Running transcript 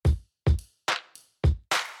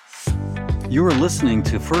You are listening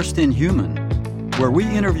to First in Human, where we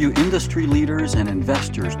interview industry leaders and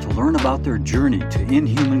investors to learn about their journey to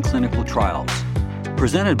in-human clinical trials.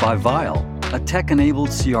 Presented by Vial, a tech-enabled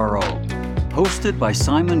CRO. Hosted by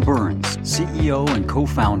Simon Burns, CEO and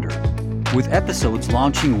co-founder, with episodes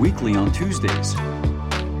launching weekly on Tuesdays.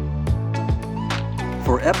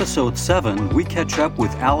 For episode 7, we catch up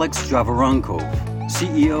with Alex Zhavoronkov,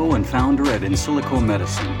 CEO and founder at Insilico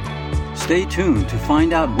Medicine. Stay tuned to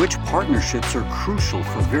find out which partnerships are crucial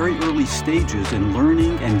for very early stages in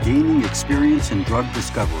learning and gaining experience in drug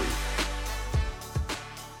discovery.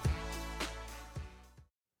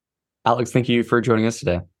 Alex, thank you for joining us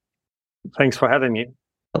today. Thanks for having me.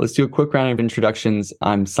 Let's do a quick round of introductions.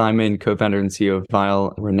 I'm Simon, co-founder and CEO of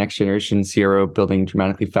Vial. We're a next-generation CRO building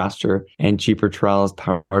dramatically faster and cheaper trials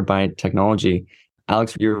powered by technology.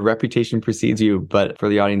 Alex, your reputation precedes you, but for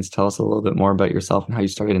the audience, tell us a little bit more about yourself and how you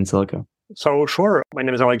started Insilico. So sure. My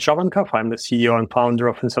name is Alex Zhavoronkov. I'm the CEO and founder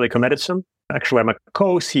of Insilico Medicine. Actually, I'm a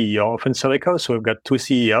co-CEO of Insilico, so we've got two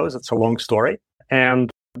CEOs. It's a long story. And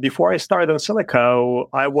before I started Insilico,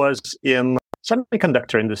 I was in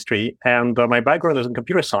semiconductor industry, and my background is in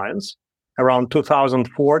computer science. Around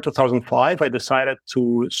 2004, 2005, I decided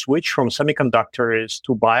to switch from semiconductors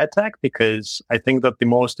to biotech because I think that the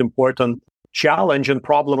most important challenge and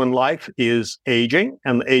problem in life is aging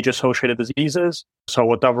and age-associated diseases. So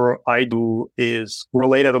whatever I do is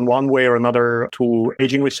related in one way or another to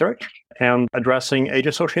aging research and addressing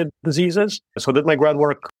age-associated diseases. So I did my grad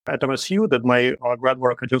work at MSU, did my grad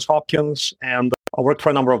work at Johns Hopkins, and I worked for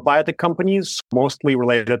a number of biotech companies, mostly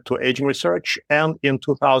related to aging research. And in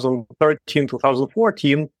 2013,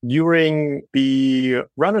 2014, during the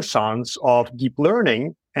renaissance of deep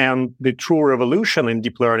learning, and the true revolution in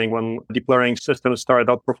deep learning, when deep learning systems started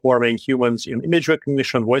outperforming humans in image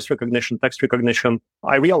recognition, voice recognition, text recognition,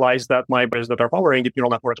 I realized that my brains that are powering deep neural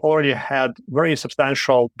networks already had very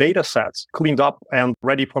substantial data sets cleaned up and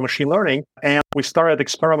ready for machine learning. And we started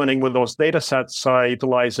experimenting with those data sets,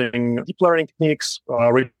 utilizing deep learning techniques,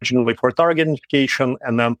 originally for target identification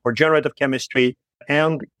and then for generative chemistry.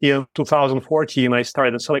 And in 2014, I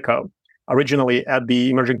started Insilico, originally at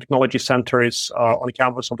the Emerging Technology Centers on the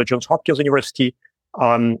campus of the Johns Hopkins University.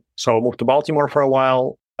 So moved to Baltimore for a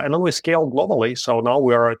while, and then we scaled globally. So now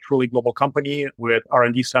we are a truly global company with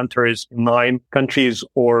R&D centers in 9 countries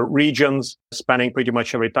or regions, spanning pretty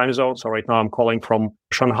much every time zone. So right now I'm calling from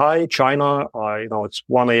Shanghai, China. It's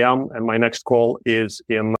 1 a.m. and my next call is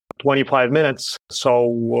in 25 minutes.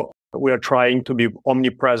 So we are trying to be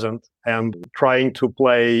omnipresent and trying to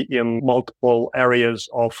play in multiple areas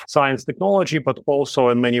of science technology, but also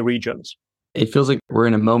in many regions. It feels like we're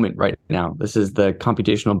in a moment right now. This is the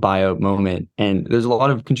computational bio moment. And there's a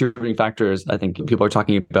lot of contributing factors. I think people are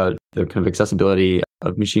talking about the kind of accessibility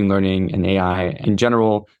of machine learning and AI in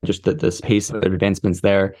general, just this pace of advancements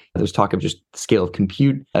there. There's talk of just the scale of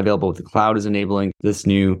compute available with the cloud is enabling this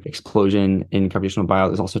new explosion in computational bio.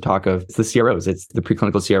 There's also talk of it's the CROs, it's the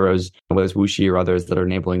preclinical CROs, whether it's WuXi or others that are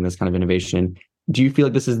enabling this kind of innovation. Do you feel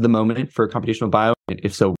like this is the moment for computational bio?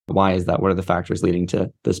 If so, why is that? What are the factors leading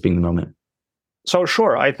to this being the moment? So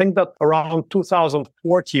sure, I think that around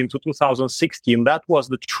 2014 to 2016, that was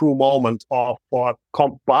the true moment of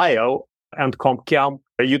comp bio and comp chem,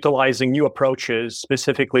 utilizing new approaches,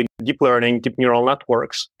 specifically deep learning, deep neural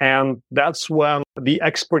networks. And that's when the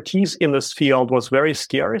expertise in this field was very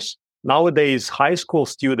scarce. Nowadays, high school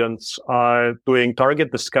students are doing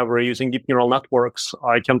target discovery using deep neural networks.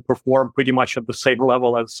 I can perform pretty much at the same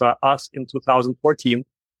level as us in 2014.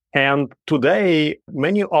 And today,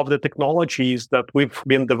 many of the technologies that we've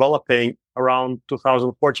been developing around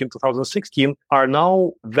 2014, 2016 are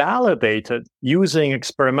now validated using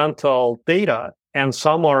experimental data, and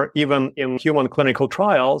some are even in human clinical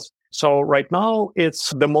trials. So right now,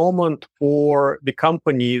 it's the moment for the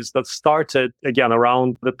companies that started, again,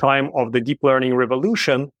 around the time of the deep learning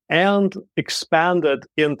revolution and expanded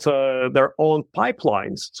into their own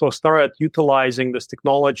pipelines. So started utilizing these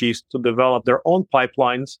technologies to develop their own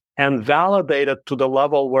pipelines and validate it to the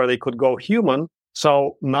level where they could go human.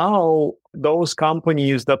 So now those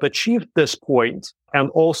companies that achieved this point and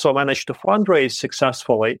also managed to fundraise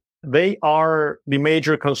successfully, they are the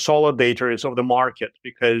major consolidators of the market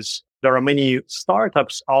because there are many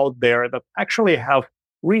startups out there that actually have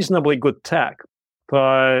reasonably good tech,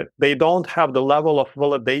 but they don't have the level of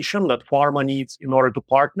validation that pharma needs in order to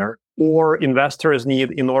partner or investors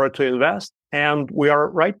need in order to invest. And we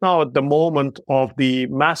are right now at the moment of the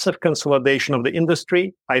massive consolidation of the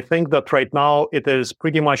industry. I think that right now it is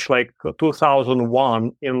pretty much like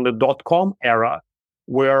 2001 in the dot-com era.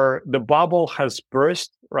 where the bubble has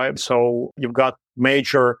burst, right? So you've got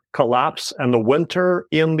major collapse and the winter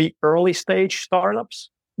in the early stage startups.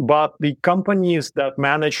 But the companies that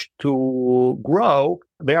manage to grow,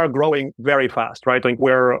 they are growing very fast, right? Like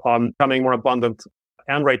we're becoming more abundant.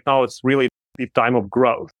 And right now it's really the time of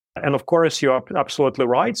growth. And of course, you're absolutely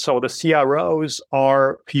right. So the CROs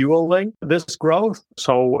are fueling this growth.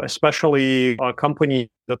 So especially a company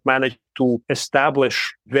that managed to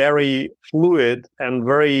establish very fluid and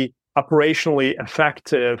very operationally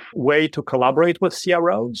effective way to collaborate with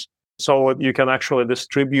CROs. So you can actually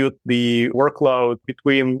distribute the workload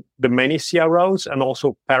between the many CROs and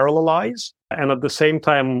also parallelize. And at the same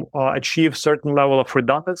time, achieve certain level of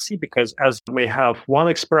redundancy, because as you may have one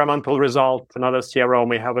experimental result, another CRO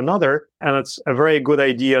may have another. And it's a very good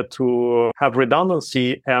idea to have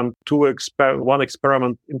redundancy and one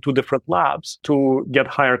experiment in two different labs to get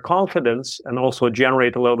higher confidence and also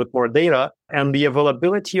generate a little bit more data. And the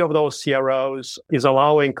availability of those CROs is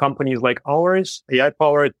allowing companies like ours,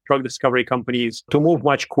 AI-powered drug discovery companies, to move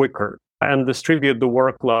much quicker and distribute the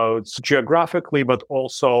workloads geographically, but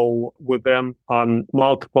also with them on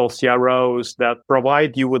multiple CROs that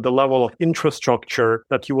provide you with the level of infrastructure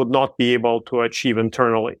that you would not be able to achieve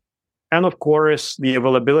internally. And of course, the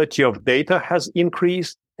availability of data has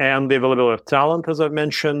increased and the availability of talent, as I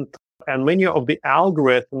mentioned. And many of the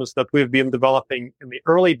algorithms that we've been developing in the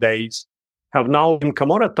early days have now been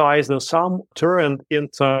commoditized and some turned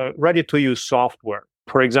into ready-to-use software.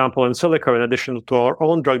 For example, Insilico, in addition to our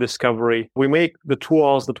own drug discovery, we make the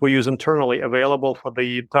tools that we use internally available for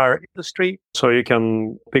the entire industry. So you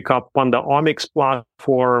can pick up on the Omics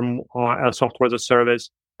platform as software as a service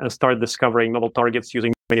and start discovering novel targets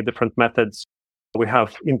using many different methods. We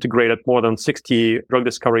have integrated more than 60 drug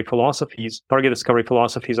discovery philosophies, target discovery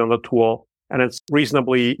philosophies on the tool. And it's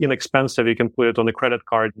reasonably inexpensive. You can put it on a credit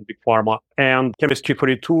card in Big Pharma. And Chemistry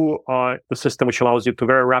 42, the system which allows you to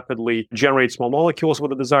very rapidly generate small molecules with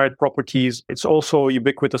the desired properties. It's also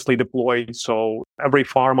ubiquitously deployed. So every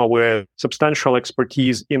pharma with substantial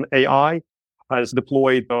expertise in AI has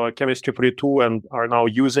deployed Chemistry 42 and are now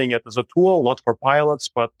using it as a tool, not for pilots,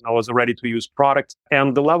 but now as a ready-to-use product.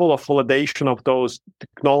 And the level of validation of those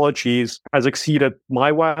technologies has exceeded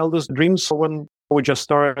my wildest dreams when we just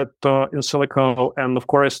started Insilico, and of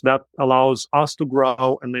course that allows us to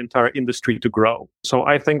grow and the entire industry to grow. So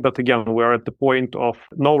I think that, again, we're at the point of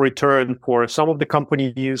no return for some of the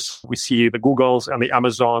companies. We see the Googles and the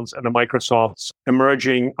Amazons and the Microsofts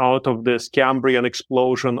emerging out of this Cambrian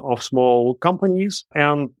explosion of small companies,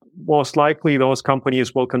 and most likely those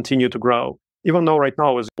companies will continue to grow. Even though right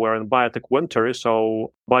now we're in biotech winter,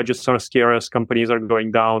 so budgets are scarce, companies are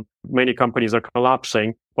going down, many companies are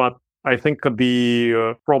collapsing, but I think could be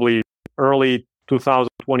probably early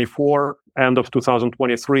 2024, end of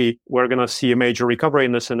 2023, we're going to see a major recovery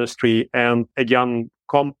in this industry. And again,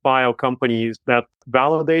 bio companies that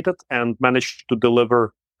validated and managed to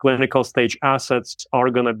deliver clinical stage assets are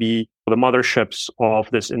going to be the motherships of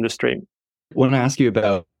this industry. I want to ask you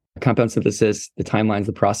about compound synthesis, the timelines,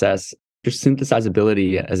 the process. Your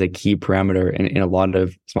synthesizability as a key parameter in a lot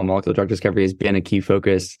of small molecule drug discovery has been a key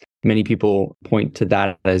focus. Many people point to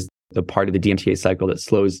that as the part of the DMTA cycle that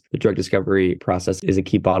slows the drug discovery process is a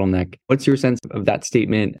key bottleneck. What's your sense of that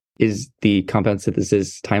statement? Is the compound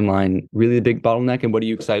synthesis timeline really the big bottleneck? And what are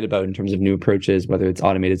you excited about in terms of new approaches, whether it's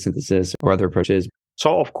automated synthesis or other approaches?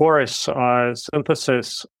 So, of course,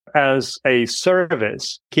 synthesis as a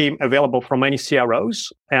service came available from many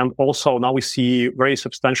CROs. And also now we see very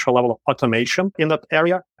substantial level of automation in that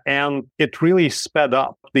area. And it really sped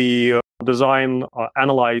up the design,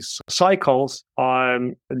 analyze cycles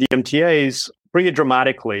on DMTAs pretty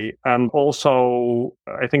dramatically. And also,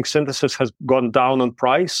 I think synthesis has gone down in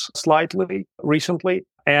price slightly recently.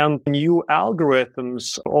 And new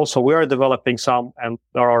algorithms, also we are developing some, and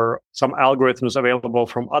there are some algorithms available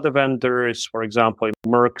from other vendors. For example,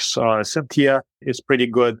 Merck's Cynthia is pretty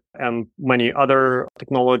good, and many other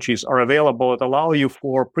technologies are available that allow you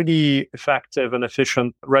for pretty effective and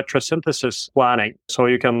efficient retrosynthesis planning. So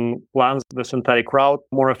you can plan the synthetic route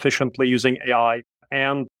more efficiently using AI.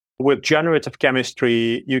 And with generative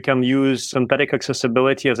chemistry, you can use synthetic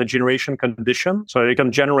accessibility as a generation condition. So you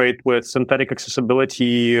can generate with synthetic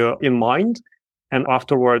accessibility in mind, and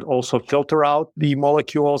afterward also filter out the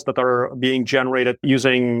molecules that are being generated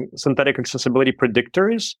using synthetic accessibility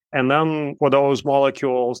predictors. And then for those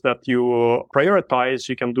molecules that you prioritize,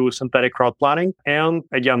 you can do synthetic route planning. And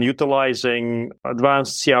again, utilizing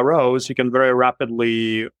advanced CROs, you can very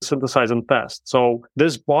rapidly synthesize and test. So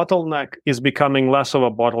this bottleneck is becoming less of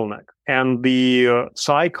a bottleneck. And the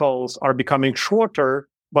cycles are becoming shorter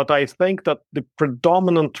But I think that the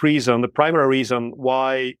predominant reason, the primary reason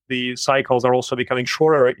why the cycles are also becoming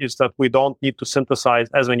shorter is that we don't need to synthesize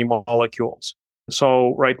as many molecules.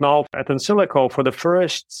 So right now at Insilico, for the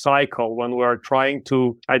first cycle, when we're trying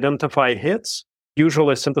to identify hits,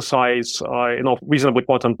 usually synthesize reasonably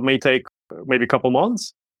potent may take maybe a couple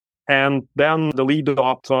months. And then the lead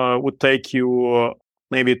up would take you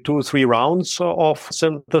maybe 2-3 rounds of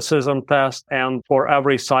synthesis and test. And for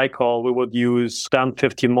every cycle, we would use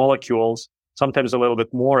 10-15 molecules, sometimes a little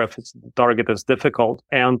bit more if the target is difficult.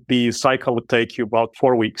 And the cycle would take you about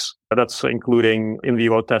 4 weeks. That's including in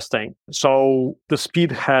vivo testing. So the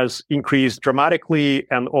speed has increased dramatically,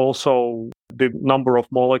 and also the number of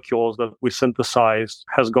molecules that we synthesize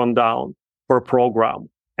has gone down per program.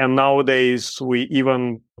 And nowadays, we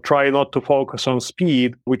even try not to focus on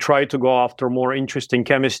speed. We try to go after more interesting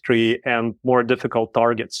chemistry and more difficult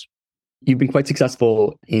targets. You've been quite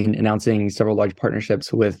successful in announcing several large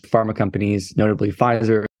partnerships with pharma companies, notably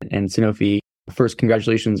Pfizer and Sanofi. First,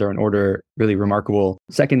 congratulations are in order, really remarkable.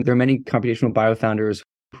 Second, there are many computational bio founders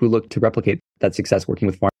who look to replicate that success working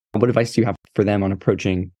with pharma. What advice do you have for them on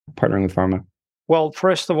approaching partnering with pharma? Well,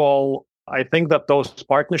 first of all, I think that those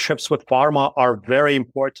partnerships with pharma are very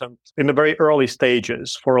important in the very early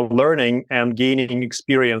stages for learning and gaining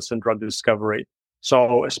experience in drug discovery.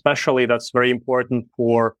 So especially that's very important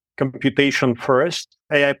for computation first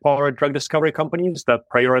AI-powered drug discovery companies that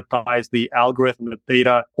prioritize the algorithm, the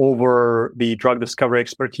data over the drug discovery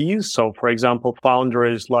expertise. So for example,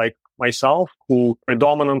 founders like myself, who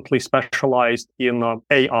predominantly specialized in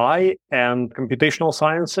AI and computational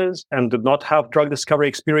sciences and did not have drug discovery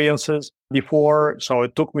experiences before. So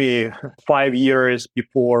it took me 5 years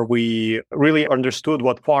before we really understood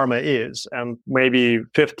what pharma is. And maybe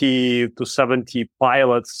 50 to 70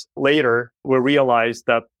 pilots later, we realized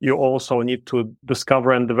that you also need to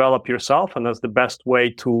discover and develop yourself. And that's the best way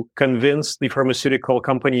to convince the pharmaceutical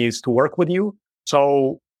companies to work with you.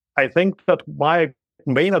 So I think that my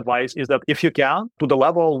main advice is that if you can, to the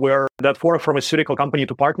level where that for a pharmaceutical company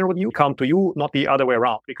to partner with you, come to you, not the other way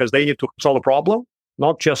around, because they need to solve a problem,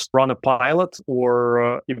 not just run a pilot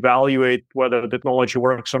or evaluate whether the technology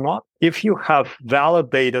works or not. If you have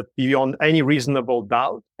validated beyond any reasonable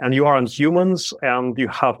doubt, and you are on humans and you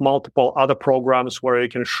have multiple other programs where you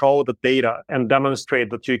can show the data and demonstrate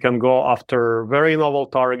that you can go after very novel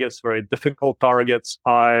targets, very difficult targets,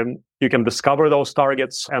 you can discover those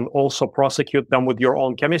targets and also prosecute them with your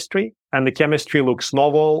own chemistry. And the chemistry looks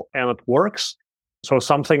novel and it works. So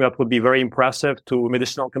something that would be very impressive to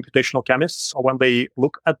medicinal computational chemists when they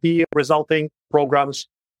look at the resulting programs.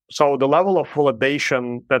 So the level of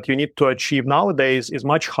validation that you need to achieve nowadays is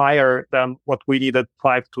much higher than what we needed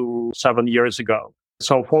 5 to 7 years ago.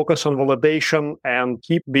 So focus on validation and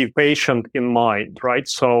keep the patient in mind, right?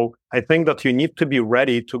 So I think that you need to be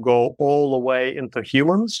ready to go all the way into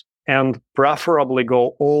humans and preferably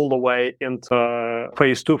go all the way into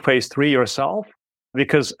phase 2, phase 3 yourself.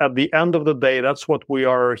 Because at the end of the day, that's what we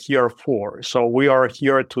are here for. So we are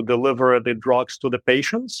here to deliver the drugs to the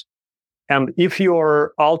patients. And if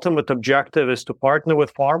your ultimate objective is to partner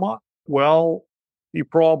with pharma, well, you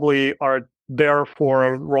probably are there for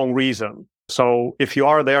a wrong reason. So if you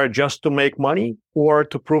are there just to make money or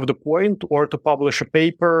to prove the point or to publish a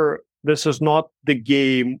paper, this is not the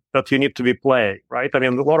game that you need to be playing, right? I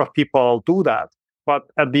mean, a lot of people do that. But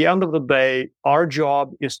at the end of the day, our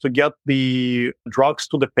job is to get the drugs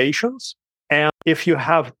to the patients. And if you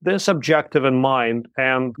have this objective in mind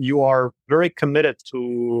and you are very committed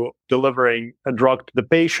to delivering a drug to the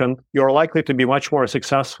patient, you're likely to be much more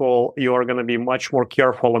successful. You're going to be much more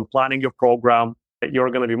careful in planning your program.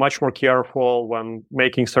 You're going to be much more careful when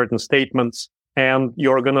making certain statements. And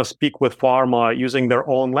you're going to speak with pharma using their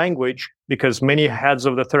own language, because many heads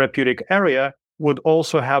of the therapeutic area would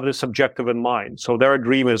also have this objective in mind. So their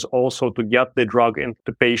dream is also to get the drug into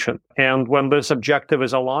the patient. And when this objective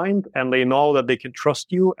is aligned and they know that they can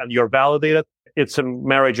trust you and you're validated, it's a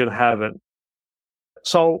marriage in heaven.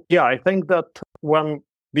 So yeah, I think that when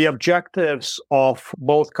the objectives of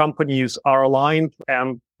both companies are aligned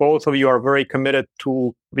and both of you are very committed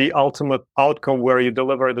to the ultimate outcome where you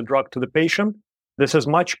deliver the drug to the patient, this is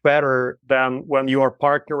much better than when you are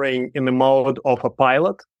partnering in the mode of a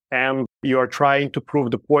pilot and you are trying to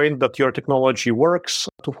prove the point that your technology works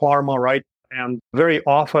to pharma, right? And very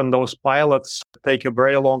often those pilots take a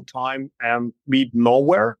very long time and lead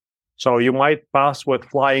nowhere. So you might pass with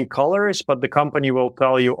flying colors, but the company will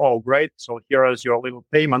tell you, oh, great, so here is your little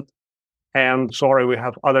payment. And sorry, we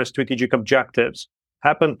have other strategic objectives.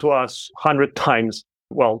 Happened to us 100 times,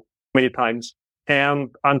 well, many times. And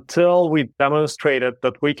until we demonstrated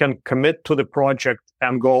that we can commit to the project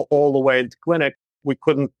and go all the way into clinic, we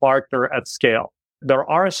couldn't partner at scale. There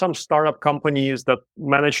are some startup companies that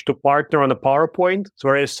manage to partner on a PowerPoint. It's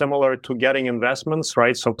very similar to getting investments,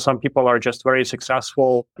 right? So some people are just very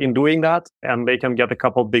successful in doing that, and they can get a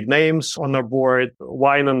couple big names on their board,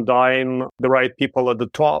 wine and dine the right people at the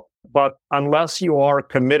top. But unless you are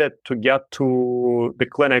committed to get to the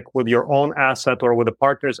clinic with your own asset or with a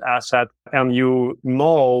partner's asset, and you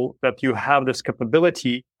know that you have this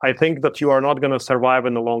capability, I think that you are not going to survive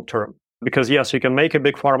in the long term. Because yes, you can make a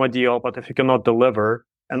big pharma deal, but if you cannot deliver,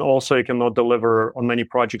 and also you cannot deliver on many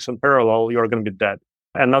projects in parallel, you're going to be dead.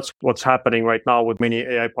 And that's what's happening right now with many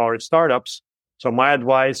AI-powered startups. So my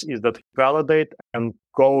advice is that validate and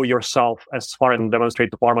go yourself as far and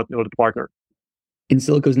demonstrate to pharma in order to partner.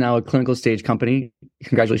 Insilico is now a clinical stage company.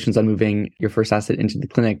 Congratulations on moving your first asset into the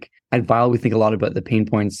clinic. At Vial, we think a lot about the pain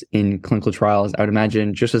points in clinical trials. I would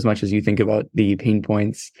imagine just as much as you think about the pain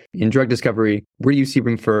points in drug discovery, where do you see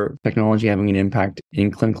room for technology having an impact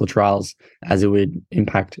in clinical trials as it would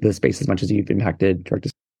impact the space as much as you've impacted drug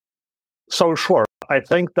discovery? So sure. I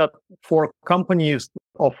think that for companies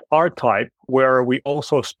of our type, where we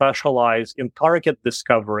also specialize in target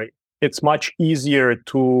discovery, it's much easier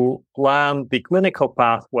to plan the clinical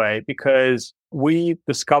pathway because we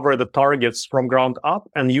discover the targets from ground up,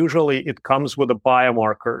 and usually it comes with a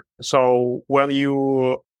biomarker. So when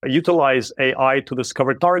you utilize AI to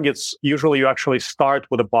discover targets, usually you actually start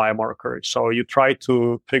with a biomarker. So you try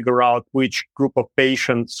to figure out which group of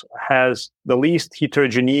patients has the least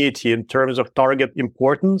heterogeneity in terms of target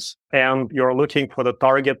importance. And you're looking for the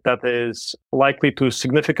target that is likely to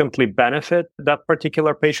significantly benefit that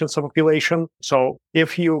particular patient population. So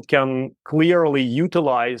if you can clearly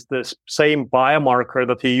utilize this same biomarker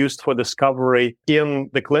that you used for discovery in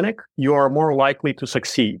the clinic, you are more likely to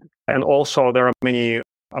succeed. And also there are many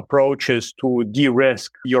approaches to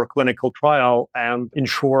de-risk your clinical trial and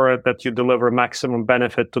ensure that you deliver maximum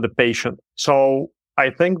benefit to the patient. So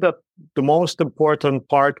I think that the most important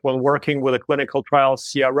part when working with a clinical trial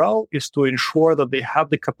CRO is to ensure that they have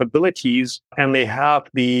the capabilities and they have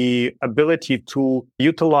the ability to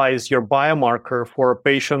utilize your biomarker for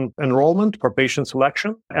patient enrollment, for patient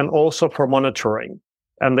selection, and also for monitoring.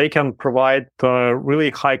 And they can provide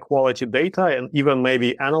really high quality data and even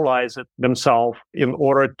maybe analyze it themselves in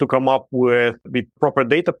order to come up with the proper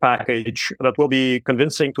data package that will be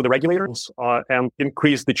convincing to the regulators and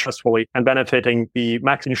increase the trustfully and benefiting the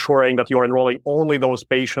max, ensuring that you're enrolling only those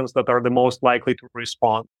patients that are the most likely to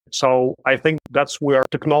respond. So I think that's where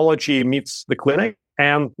technology meets the clinic.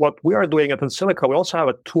 And what we are doing at Insilico, we also have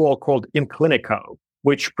a tool called Insilico,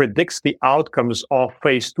 which predicts the outcomes of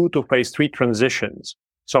phase 2 to phase 3 transitions.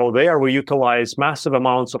 So there we utilize massive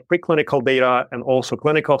amounts of preclinical data and also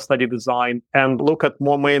clinical study design and look at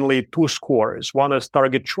more mainly two scores. One is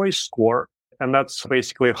target choice score, and that's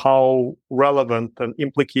basically how relevant and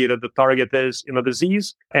implicated the target is in a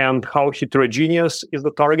disease and how heterogeneous is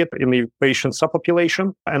the target in the patient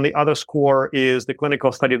subpopulation. And the other score is the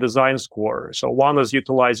clinical study design score. So one is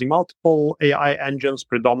utilizing multiple AI engines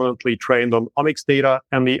predominantly trained on omics data.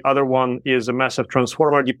 And the other one is a massive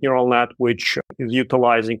transformer deep neural net, which is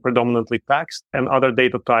utilizing predominantly text and other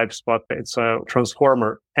data types, but it's a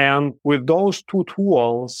transformer. And with those two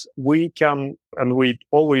tools, we can, and we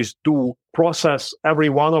always do, process every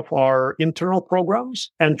one of our internal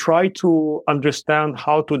programs and try to understand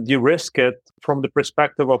how to de-risk it from the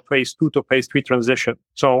perspective of phase 2 to phase 3 transition.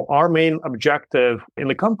 So our main objective in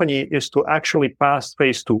the company is to actually pass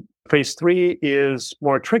phase 2. Phase 3 is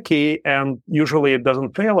more tricky and usually it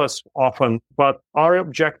doesn't fail us often, but our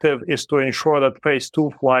objective is to ensure that phase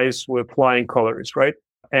 2 flies with flying colors, right?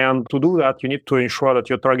 And to do that, you need to ensure that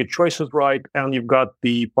your target choice is right and you've got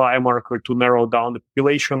the biomarker to narrow down the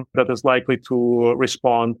population that is likely to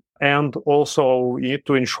respond. And also, you need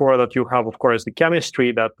to ensure that you have, of course, the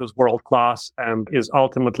chemistry that is world-class and is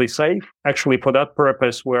ultimately safe. Actually, for that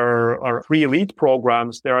purpose, where our 3 lead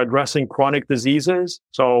programs, they're addressing chronic diseases.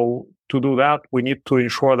 So to do that, we need to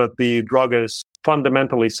ensure that the drug is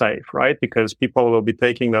fundamentally safe, right? Because people will be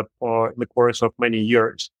taking that in the course of many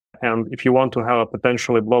years. And if you want to have a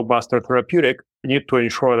potentially blockbuster therapeutic, you need to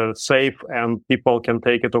ensure that it's safe and people can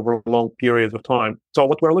take it over long periods of time. So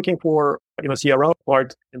what we're looking for in a CRO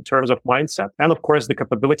part in terms of mindset and, of course, the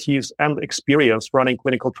capabilities and experience running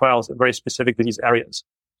clinical trials in very specific disease areas.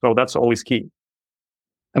 So that's always key.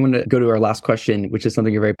 I'm going to go to our last question, which is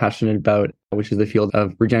something you're very passionate about, which is the field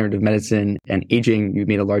of regenerative medicine and aging. You've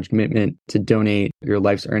made a large commitment to donate your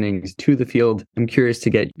life's earnings to the field. I'm curious to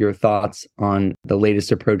get your thoughts on the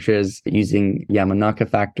latest approaches using Yamanaka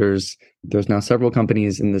factors. There's now several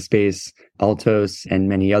companies in the space, Altos and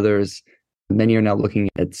many others. Many are now looking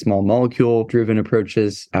at small molecule-driven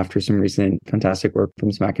approaches after some recent fantastic work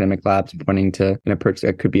from some academic labs pointing to an approach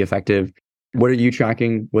that could be effective. What are you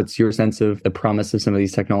tracking? What's your sense of the promise of some of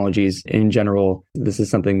these technologies in general? This is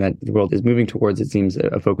something that the world is moving towards, it seems,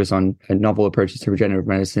 a focus on novel approaches to regenerative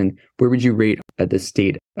medicine. Where would you rate at the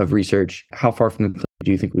state of research? How far from the clinic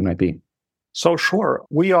do you think we might be? So sure,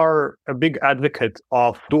 we are a big advocate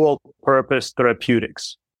of dual-purpose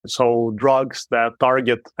therapeutics. So drugs that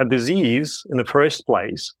target a disease in the first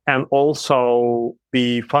place and also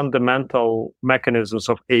the fundamental mechanisms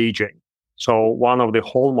of aging. So one of the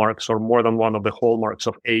hallmarks or more than one of the hallmarks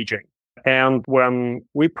of aging. And when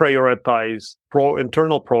we prioritize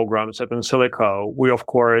internal programs at Insilico, we of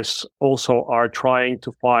course also are trying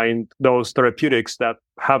to find those therapeutics that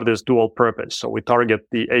have this dual purpose. So we target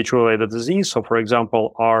the age-related disease. So for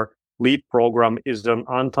example, our lead program is an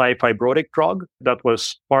anti-fibrotic drug that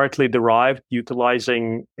was partly derived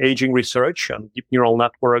utilizing aging research and deep neural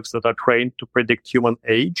networks that are trained to predict human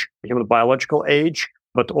age, human biological age,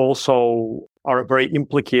 but also are very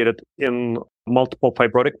implicated in multiple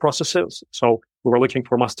fibrotic processes. So we were looking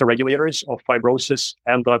for master regulators of fibrosis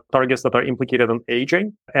and targets that are implicated in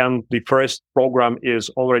aging. And the first program is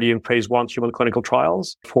already in phase 1 human clinical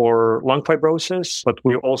trials for lung fibrosis, but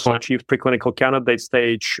we also achieved preclinical candidate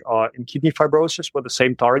stage in kidney fibrosis with the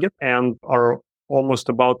same target and are almost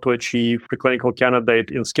about to achieve preclinical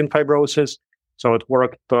candidate in skin fibrosis. So it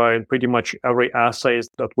worked in pretty much every assay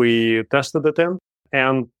that we tested it in.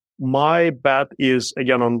 And my bet is,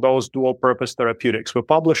 again, on those dual-purpose therapeutics. We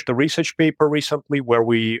published a research paper recently where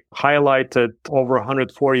we highlighted over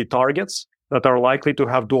 140 targets that are likely to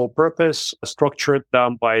have dual purpose, structured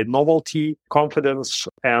them by novelty, confidence,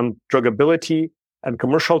 and druggability, and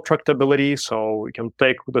commercial tractability. So we can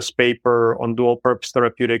take this paper on dual-purpose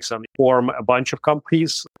therapeutics and form a bunch of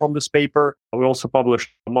companies from this paper. We also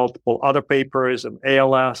published multiple other papers in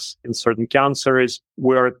ALS, in certain cancers,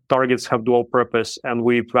 where targets have dual purpose, and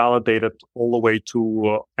we validated all the way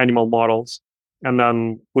to animal models and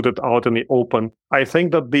then put it out in the open. I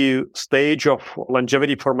think that the stage of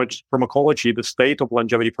longevity pharmacology, the state of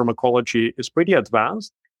longevity pharmacology is pretty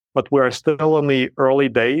advanced, but we're still in the early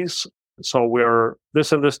days. So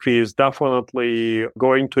this industry is definitely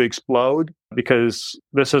going to explode because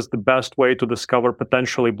this is the best way to discover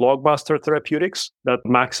potentially blockbuster therapeutics that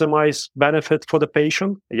maximize benefit for the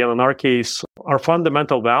patient. Again, in our case, our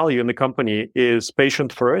fundamental value in the company is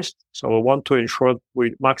patient first. So we want to ensure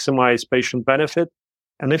we maximize patient benefit.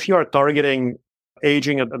 And if you are targeting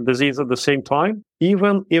aging and disease at the same time,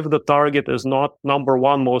 even if the target is not number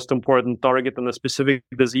one most important target in a specific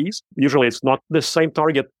disease, usually it's not the same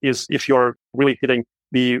target is if you're really hitting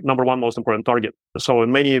the number one most important target. So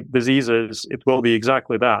in many diseases, it will be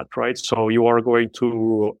exactly that, right? So you are going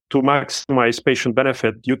to maximize patient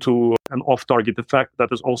benefit due to an off-target effect that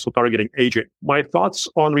is also targeting aging. My thoughts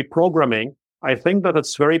on reprogramming, I think that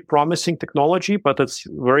it's very promising technology, but it's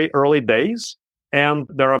very early days. And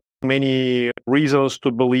there are many reasons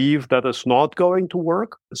to believe that it's not going to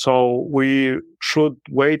work. So we should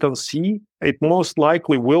wait and see. It most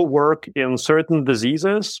likely will work in certain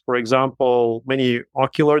diseases. For example, many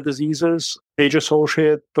ocular diseases,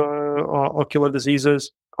 age-associated ocular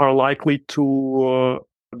diseases are likely to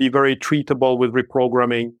be very treatable with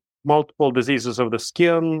reprogramming. Multiple diseases of the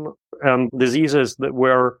skin and diseases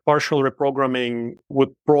where partial reprogramming would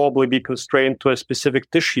probably be constrained to a specific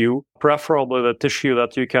tissue, preferably the tissue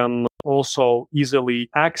that you can also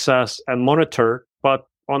easily access and monitor. But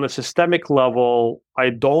on a systemic level,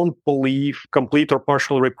 I don't believe complete or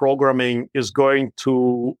partial reprogramming is going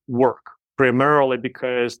to work, primarily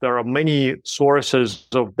because there are many sources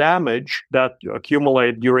of damage that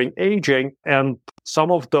accumulate during aging, and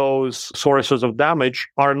some of those sources of damage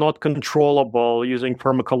are not controllable using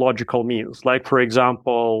pharmacological means. Like, for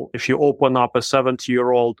example, if you open up a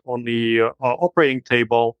 70-year-old on the operating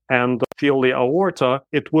table and feel the aorta,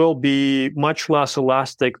 it will be much less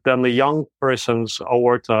elastic than the young person's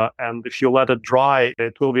aorta. And if you let it dry,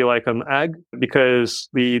 it will be like an egg because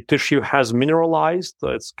the tissue has mineralized,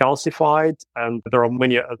 it's calcified, and there are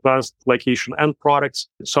many advanced glycation end products.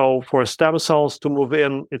 So for stem cells to move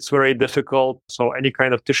in, it's very difficult. So any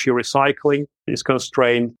kind of tissue recycling is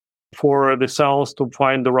constrained. For the cells to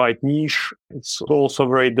find the right niche, it's also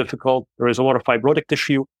very difficult. There is a lot of fibrotic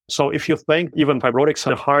tissue. So if you think even fibrotics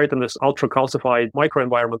are hard in this ultra-calcified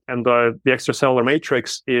microenvironment and the extracellular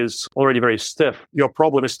matrix is already very stiff, you're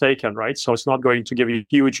probably mistaken, right? So it's not going to give you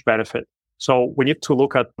huge benefit. So we need to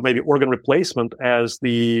look at maybe organ replacement as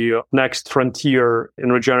the next frontier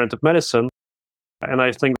in regenerative medicine. And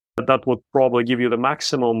I think that would probably give you the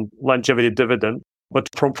maximum longevity dividend. But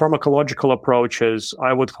from pharmacological approaches,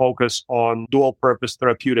 I would focus on dual purpose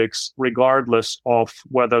therapeutics, regardless of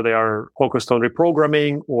whether they are focused on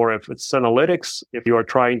reprogramming or if it's senolytics. If you are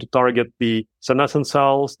trying to target the senescent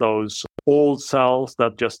cells, those old cells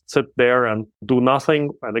that just sit there and do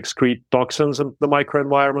nothing and excrete toxins in the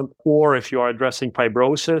microenvironment, or if you are addressing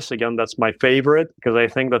fibrosis, again, that's my favorite because I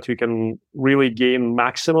think that you can really gain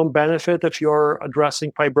maximum benefit if you're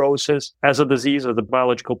addressing fibrosis as a disease, as a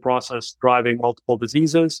biological process driving multiple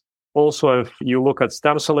diseases. Also, if you look at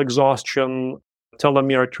stem cell exhaustion,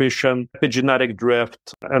 telomere attrition, epigenetic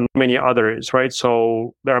drift, and many others, right?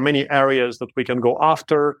 So there are many areas that we can go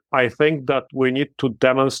after. I think that we need to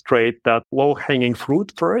demonstrate that low-hanging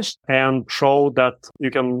fruit first and show that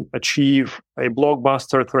you can achieve a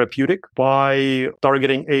blockbuster therapeutic by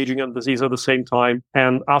targeting aging and disease at the same time.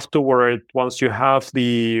 And afterward, once you have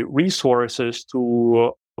the resources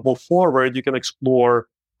to move forward, you can explore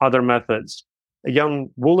other methods. Again,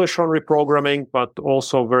 bullish on reprogramming, but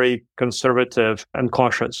also very conservative and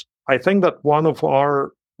cautious. I think that one of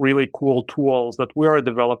our really cool tools that we are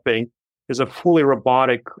developing is a fully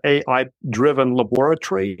robotic AI-driven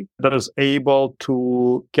laboratory that is able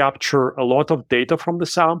to capture a lot of data from the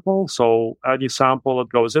sample. So any sample that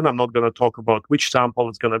goes in, I'm not going to talk about which sample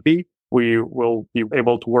it's going to be. We will be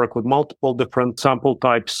able to work with multiple different sample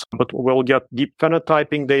types, but we'll get deep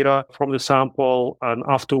phenotyping data from the sample and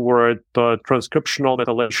afterward transcriptional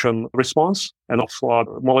methylation response and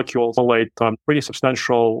also molecules late pretty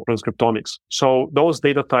substantial transcriptomics. So those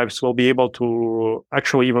data types will be able to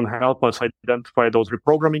actually even help us identify those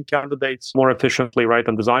reprogramming candidates more efficiently, right,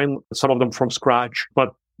 and design some of them from scratch.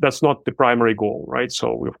 But that's not the primary goal, right?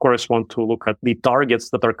 So we, of course, want to look at the targets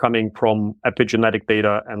that are coming from epigenetic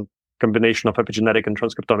data and combination of epigenetic and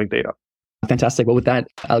transcriptomic data. Fantastic. Well, with that,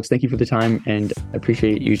 Alex, thank you for the time and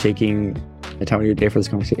appreciate you taking the time of your day for this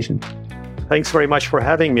conversation. Thanks very much for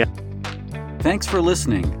having me. Thanks for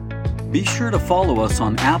listening. Be sure to follow us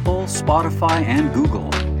on Apple, Spotify, and Google.